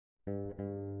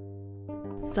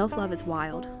Self-love is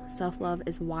wild. Self-love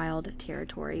is wild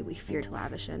territory we fear to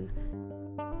lavish in.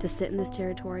 To sit in this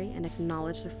territory and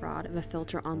acknowledge the fraud of a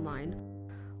filter online,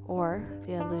 or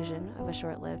the illusion of a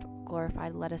short-lived,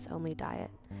 glorified lettuce-only diet.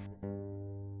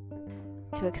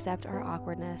 To accept our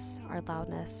awkwardness, our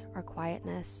loudness, our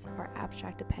quietness, our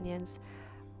abstract opinions,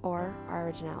 or our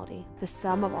originality. The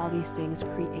sum of all these things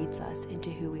creates us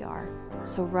into who we are.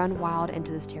 So run wild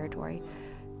into this territory.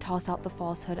 Toss out the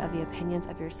falsehood of the opinions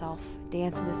of yourself.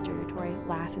 Dance in this territory.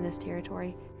 Laugh in this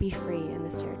territory. Be free in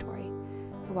this territory.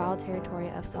 The wild territory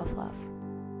of self-love.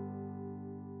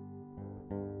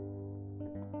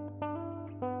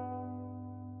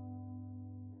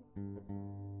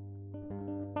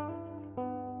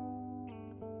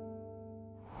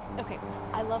 Okay,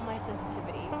 I love my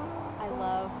sensitivity. I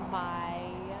love my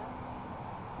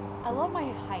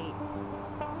height.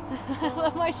 I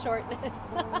love my shortness.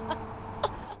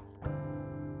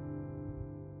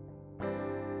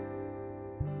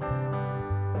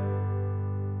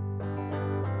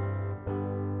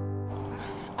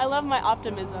 I love my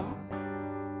optimism.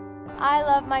 I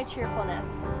love my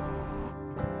cheerfulness.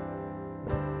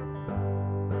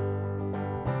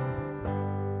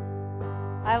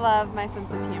 I love my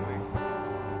sense of humor.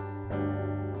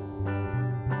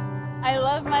 I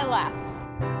love my laugh.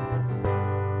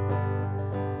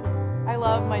 I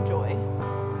love my joy.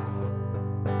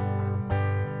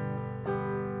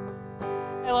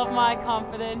 I love my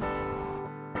confidence.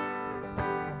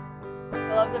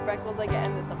 I love the freckles I get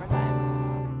in the summertime.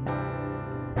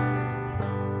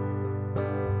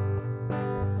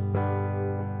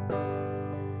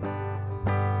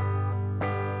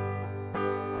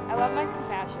 I love my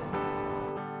compassion.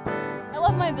 I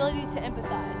love my ability to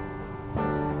empathize.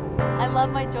 I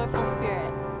love my joyful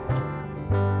spirit.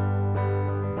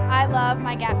 I love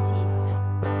my gap teeth.